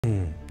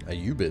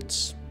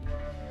Ayyubids.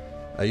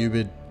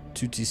 Ayyubid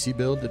 2TC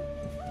build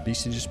that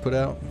BC just put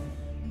out.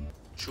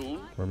 Where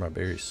are my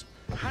berries?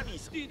 I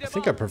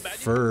think I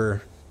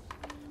prefer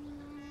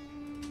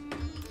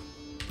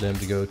them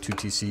to go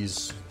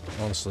 2TCs,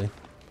 honestly.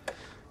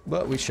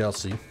 But we shall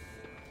see.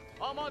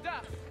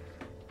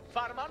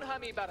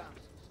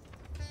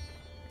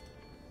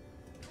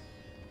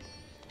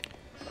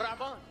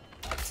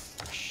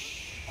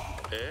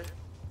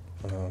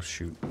 Oh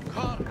shoot.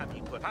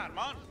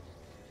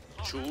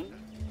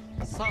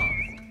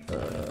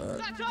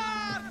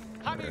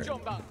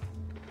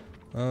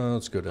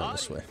 Let's go down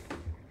this way.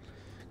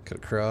 Cut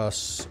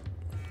across.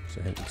 So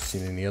I haven't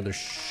seen any other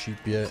sheep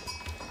yet.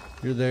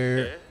 You're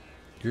there.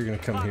 You're gonna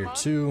come here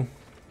too.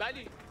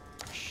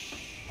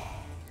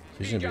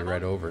 He's gonna be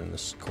right over in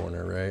this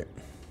corner, right?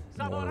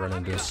 I don't want to run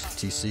into this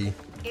TC.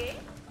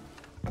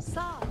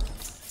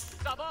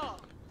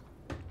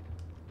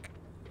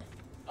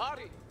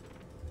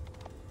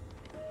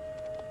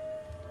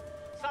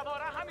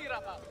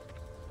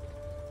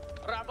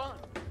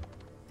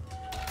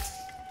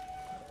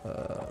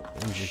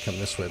 I need you to come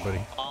this way, buddy.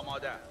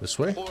 This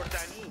way? You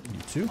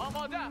too?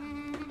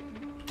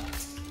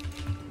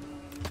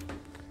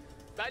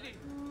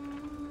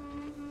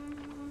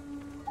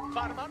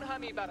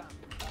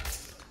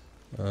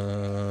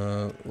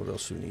 What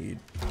else do we need?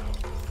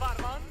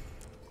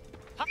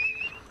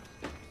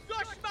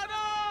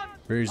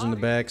 Berries in the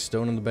back,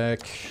 stone in the back.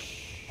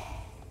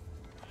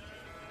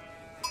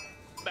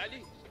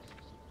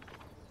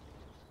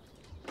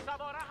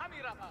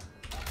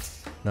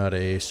 Not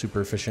a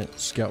super efficient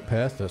scout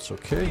path, that's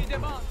okay.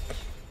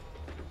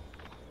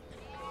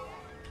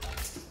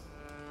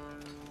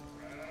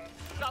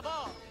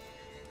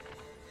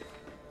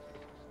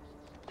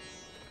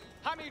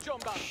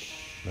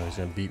 Oh, he's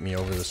gonna beat me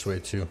over this way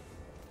too.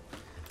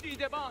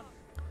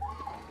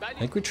 I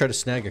think we try to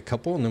snag a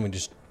couple and then we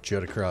just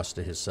jut across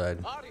to his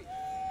side.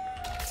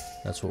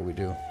 That's what we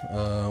do.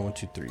 1,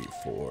 2, 3,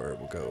 4.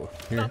 We'll go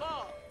here.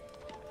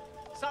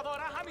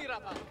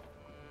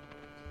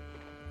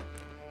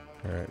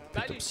 Alright,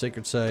 picked up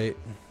Sacred Site.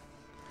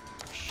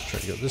 Try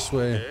to go this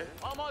way.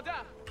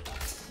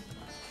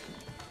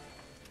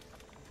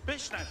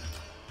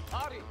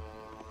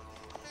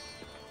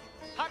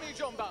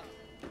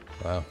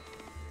 Wow.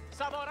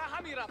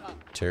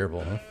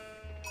 Terrible, huh?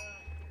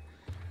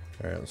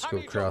 Alright, let's go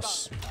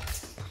across.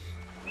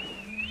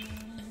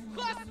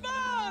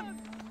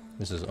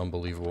 This is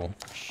unbelievable.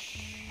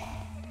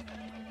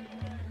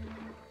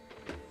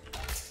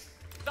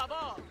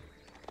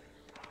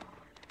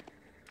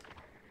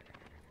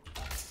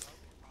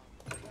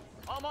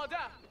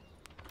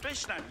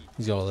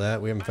 He's got all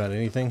that. We haven't found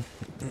anything.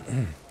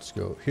 Let's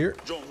go here.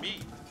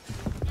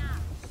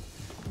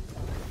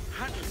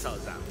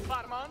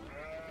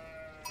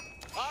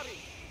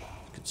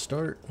 Good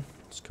start.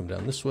 Let's come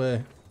down this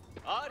way.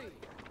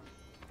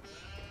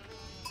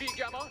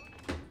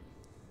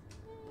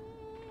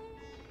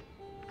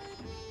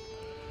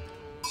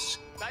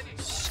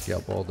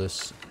 Scalp all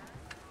this.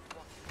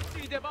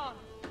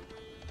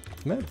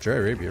 Map Dry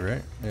Arabia,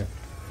 right? Yeah.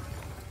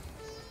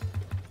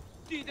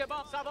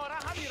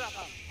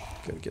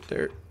 Gotta get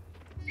there.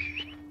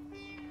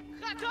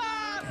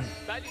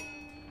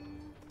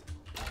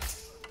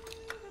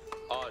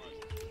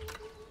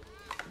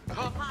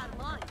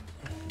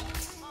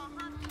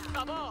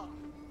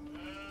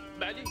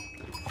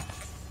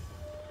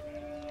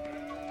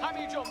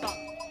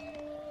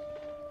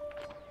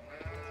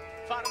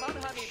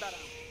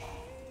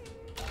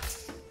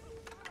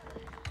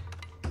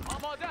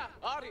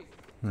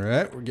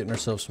 Alright, we're getting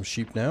ourselves some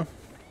sheep now.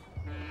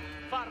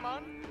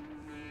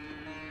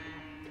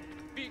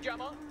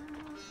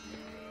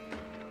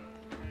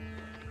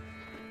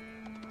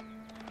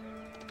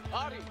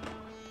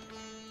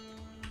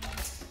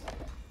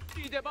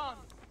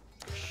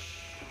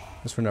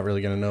 Guess we're not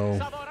really gonna know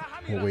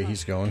what way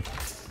he's going.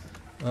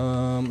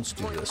 Let's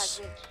do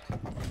this.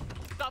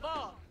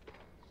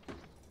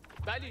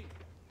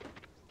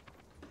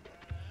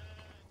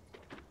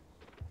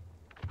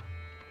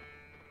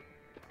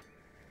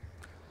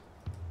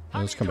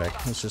 Let's come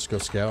back. Let's just go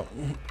scout.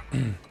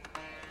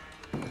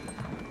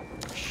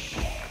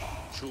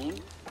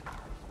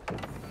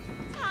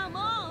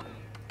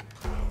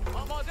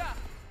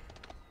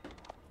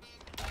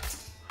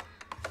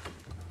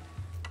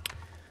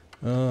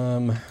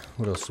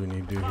 What else do we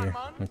need to do here?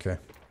 Okay.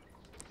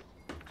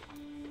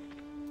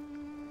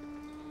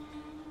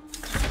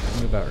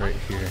 What about right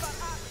here?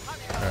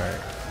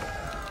 Alright.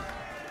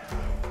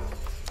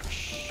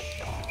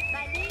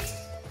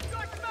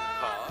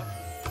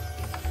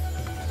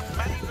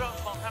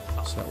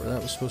 That's not where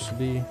that was supposed to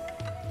be.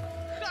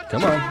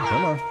 Come on,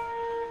 come on.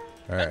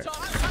 Alright.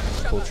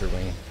 Culture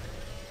wing.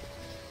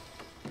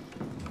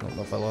 I don't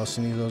know if I lost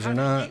any of those or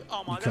not.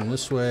 You come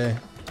this way.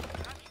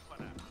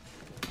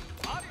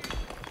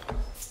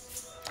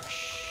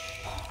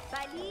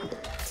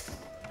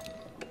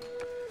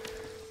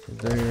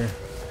 There.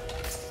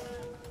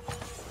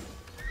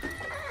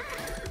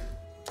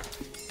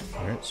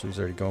 Alright, so he's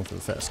already going for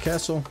the fast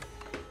castle.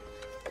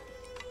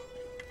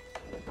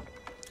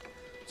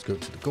 Let's go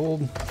to the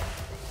gold.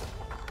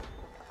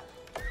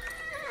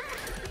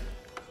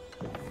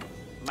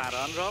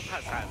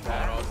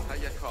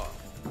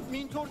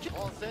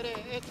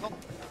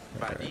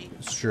 Alright,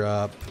 let's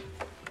drop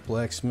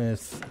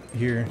blacksmith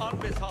here. Another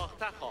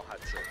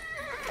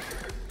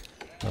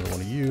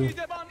one of you.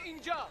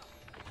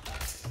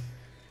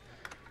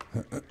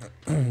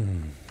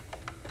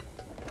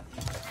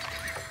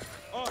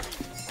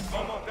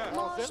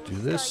 Let's do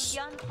this.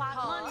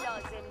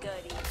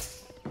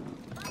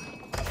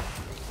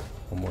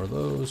 One more of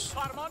those.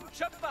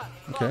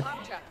 Okay.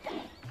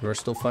 We are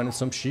still finding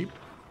some sheep.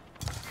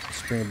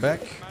 Let's bring it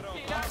back. Let's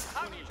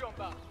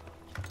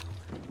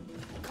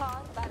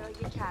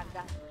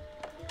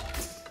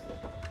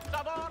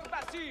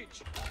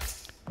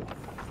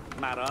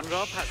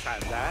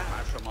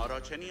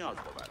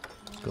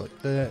go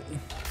like that.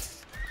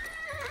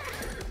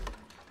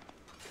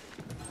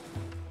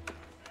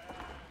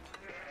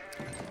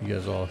 You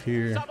guys all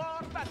here.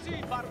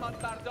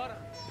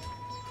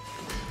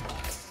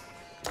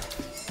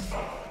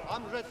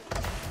 One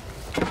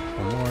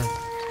more.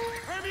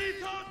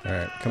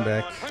 Alright, come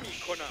back.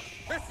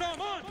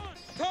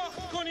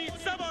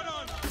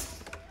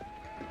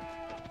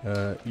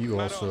 You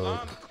also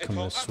come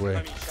this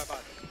way.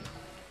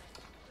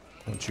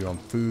 Want you on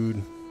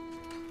food.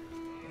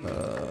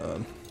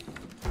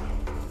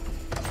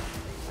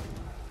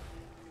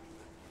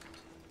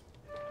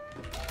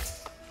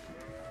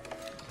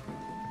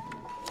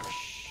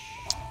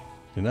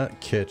 Did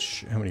not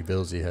catch how many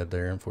bills he had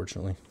there,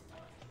 unfortunately.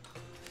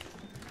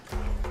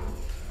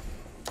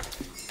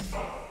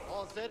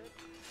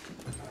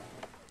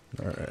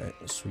 Alright,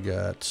 so we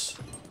got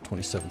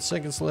 27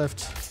 seconds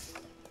left.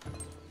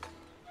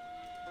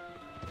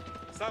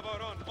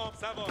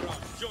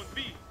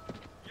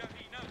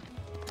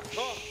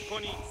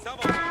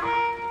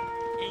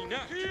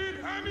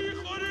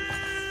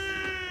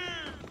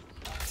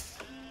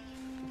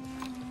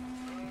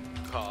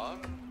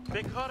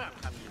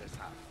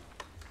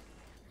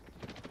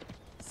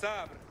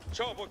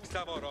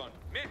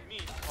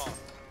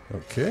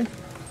 Okay.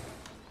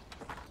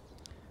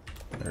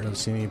 I don't really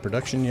see any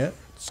production yet.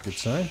 It's a good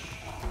sign.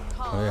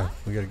 Oh yeah,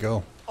 we gotta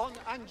go.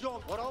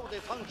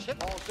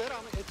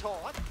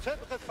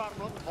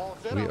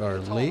 We are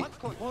late.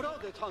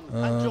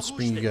 Let's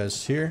bring you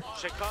guys here.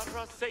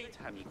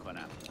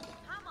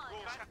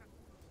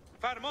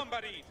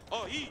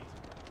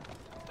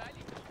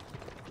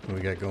 What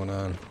we got going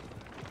on?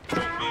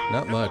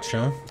 Not much,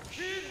 huh?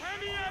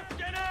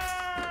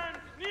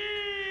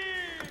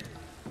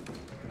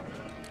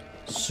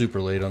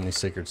 Super late on these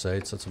sacred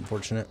sites. That's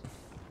unfortunate.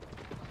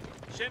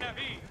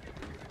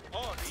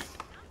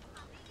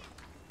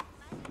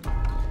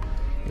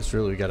 Guess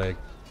really we gotta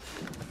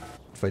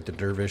fight the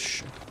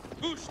dervish.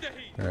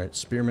 Alright,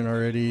 spearman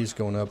already. He's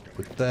going up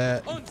with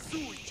that.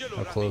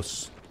 How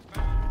close?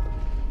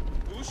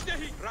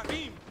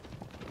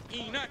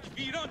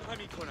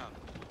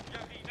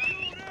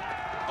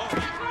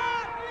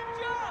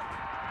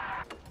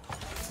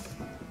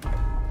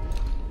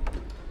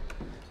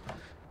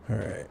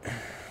 Alright.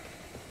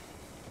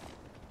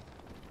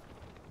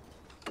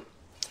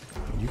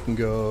 You can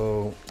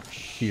go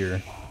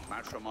here.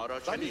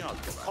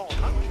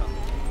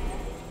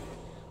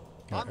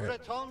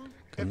 Alright.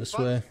 Come this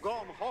way.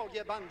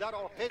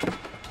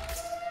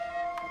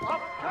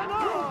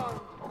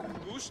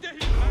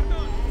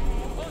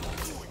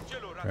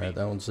 Alright,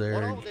 that one's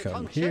there. You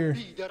come here.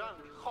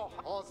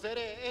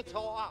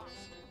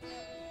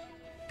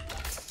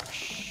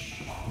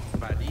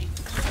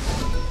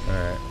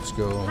 Alright, let's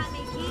go.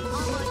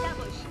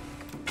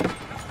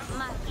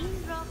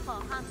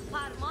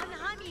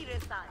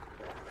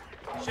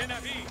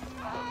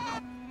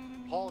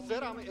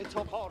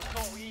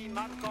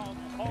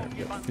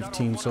 Right, got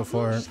 15 so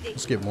far.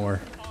 Let's get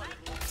more.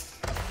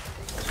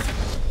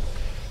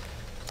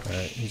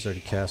 Alright, he's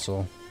already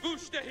castle.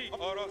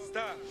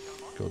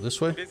 Go this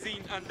way.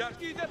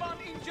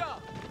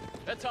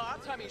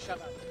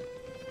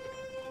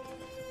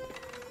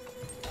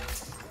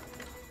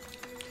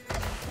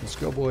 Let's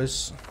go,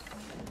 boys.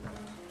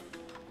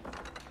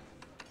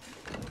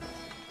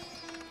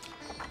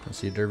 Don't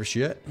see a dervish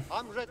yet.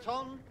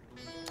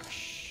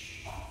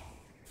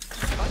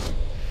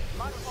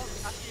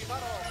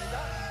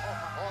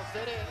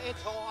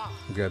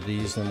 Grab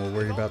these, then we'll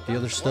worry about the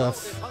other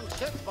stuff.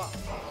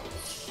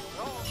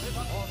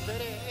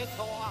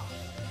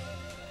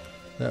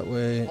 That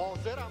way,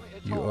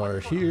 you are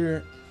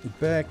here,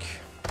 back.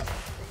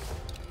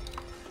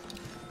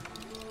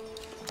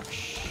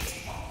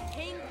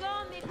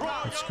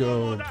 Let's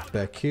go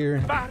back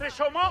here.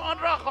 That's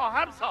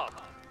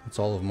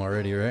all of them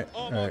already, right?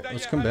 Alright,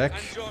 let's come back.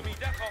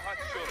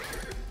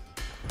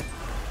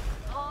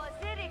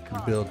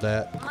 Build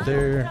that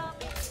there.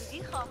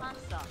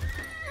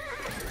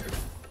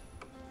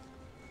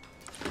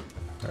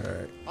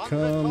 Alright,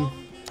 come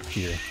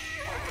here.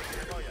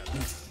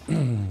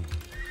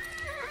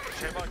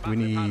 We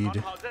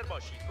need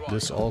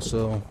this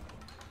also.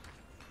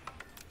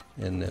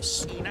 And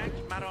this. You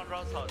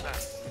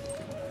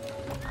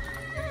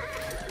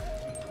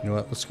know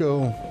what? Let's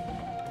go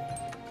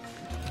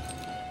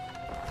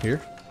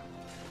Here.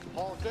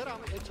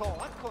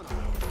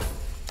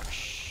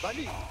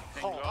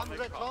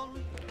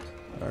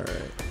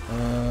 Alright.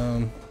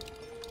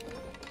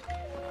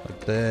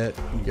 Like that.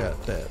 You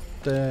got that.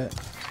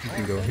 You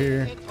can go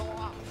here.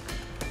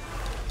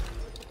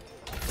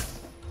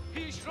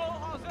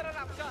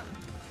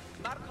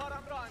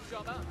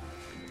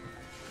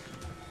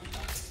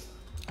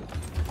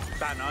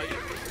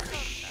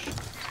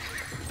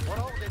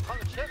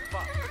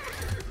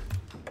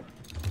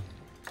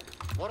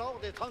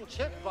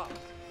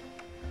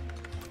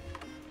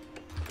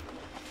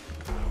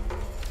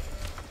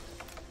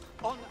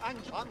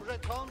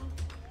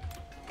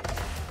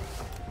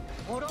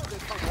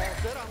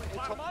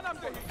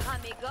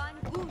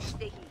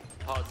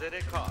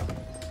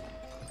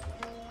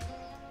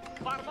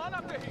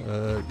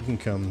 You can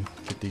come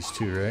get these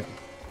two, right?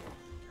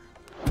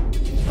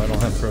 I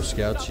don't have pro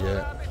scouts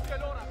yet.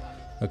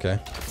 Okay.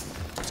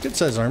 It's a good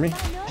size army.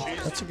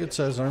 That's a good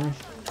size army.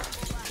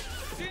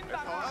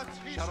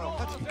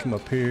 You come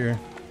up here.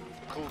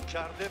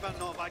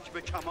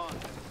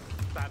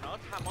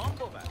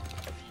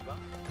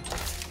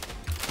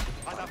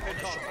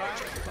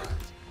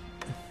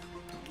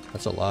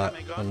 That's a lot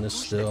on this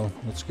still.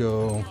 Let's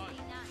go.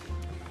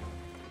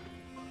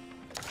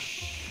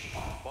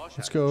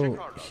 Let's go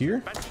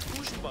here.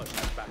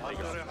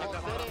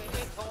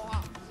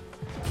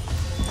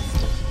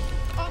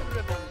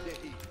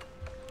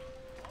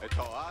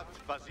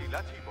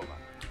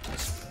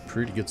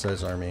 Pretty good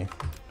size army.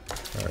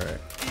 All right.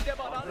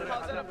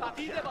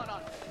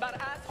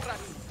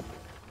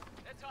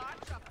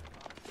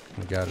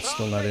 Oh God, it's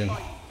still not in.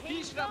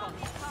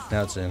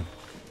 Now it's in.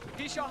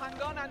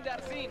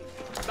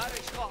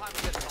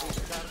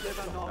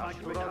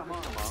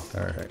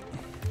 All right.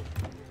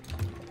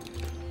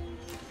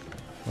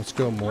 Let's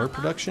go more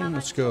production.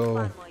 Let's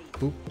go.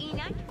 Boop.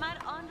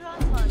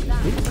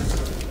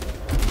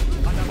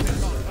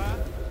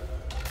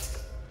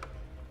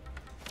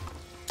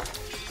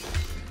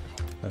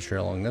 Not sure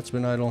how long that's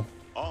been idle.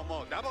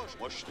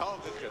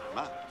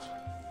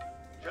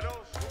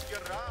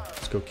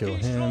 Let's go kill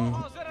him.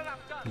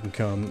 You can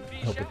come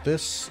help with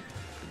this.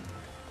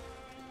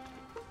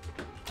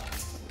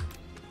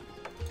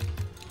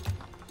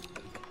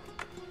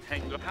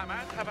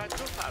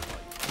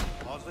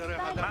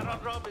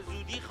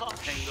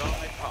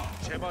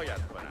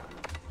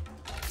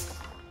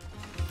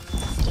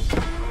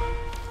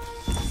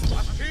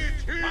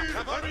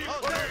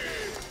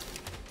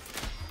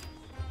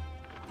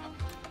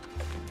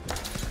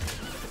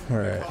 All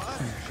right,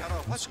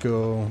 let's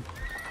go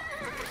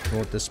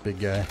with this big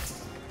guy.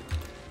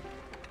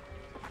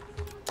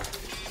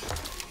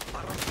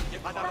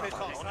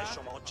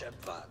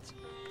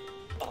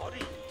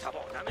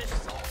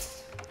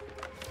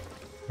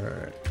 All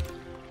right,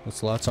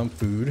 let's lots on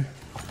food.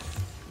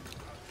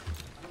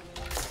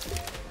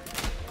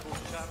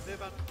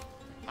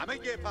 Let's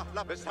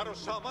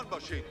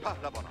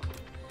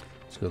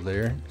go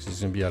there, because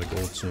he's gonna be out of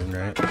gold soon,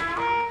 right?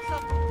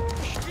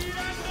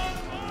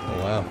 Oh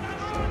wow.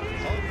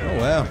 Oh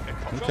wow.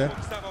 Okay.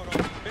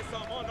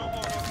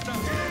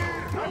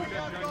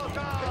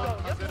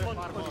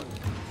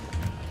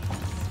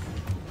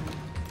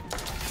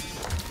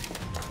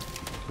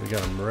 We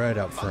got him right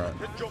out front.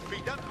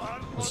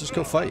 Let's just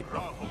go fight.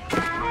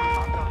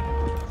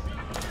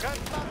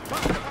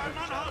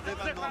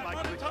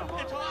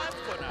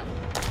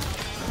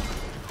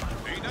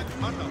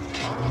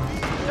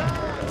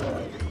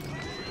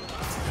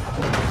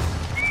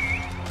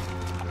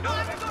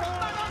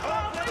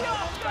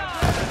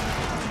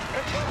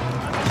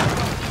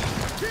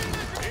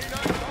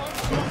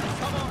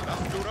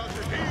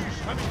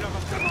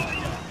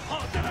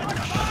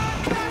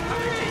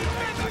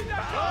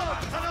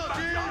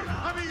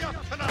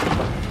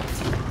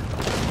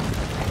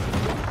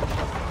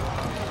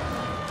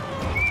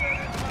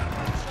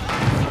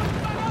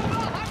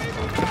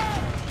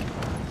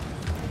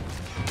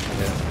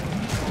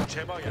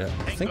 Yeah,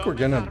 I think we're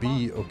gonna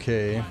be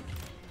okay. I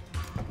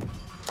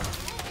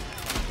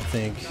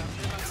think.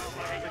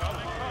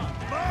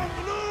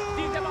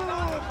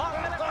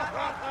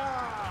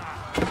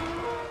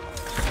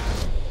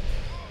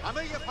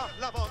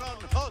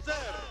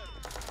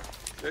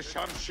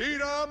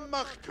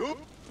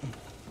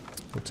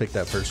 We'll take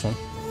that first one.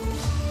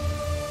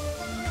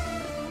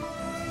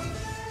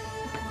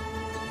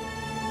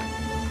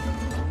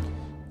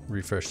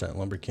 Refresh that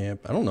lumber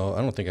camp. I don't know.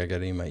 I don't think I got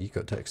any of my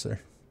eco techs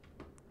there.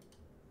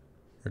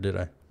 Or did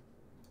I?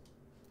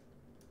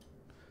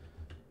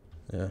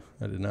 Yeah,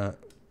 I did not.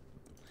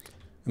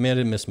 I mean, I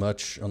didn't miss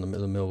much. On the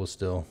mill was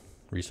still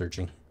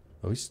researching.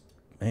 Oh, he's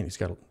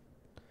got a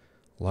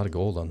lot of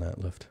gold on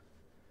that lift.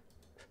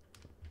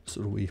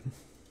 So do we.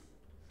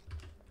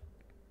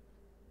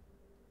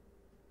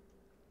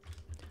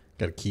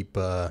 Got to keep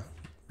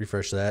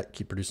refresh that.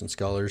 Keep producing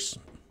scholars.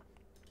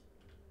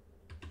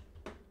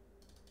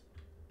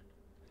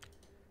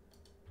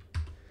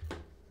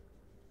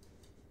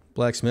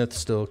 Blacksmith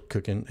still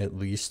cooking at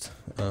least.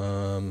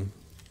 Yeah,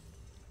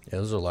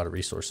 those are a lot of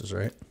resources,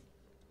 right?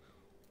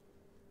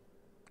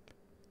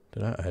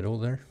 Did I idle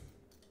there?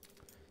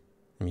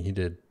 I mean, he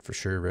did for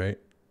sure, right?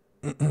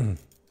 They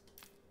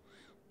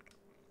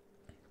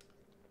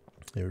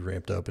were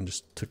ramped up and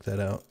just took that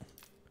out.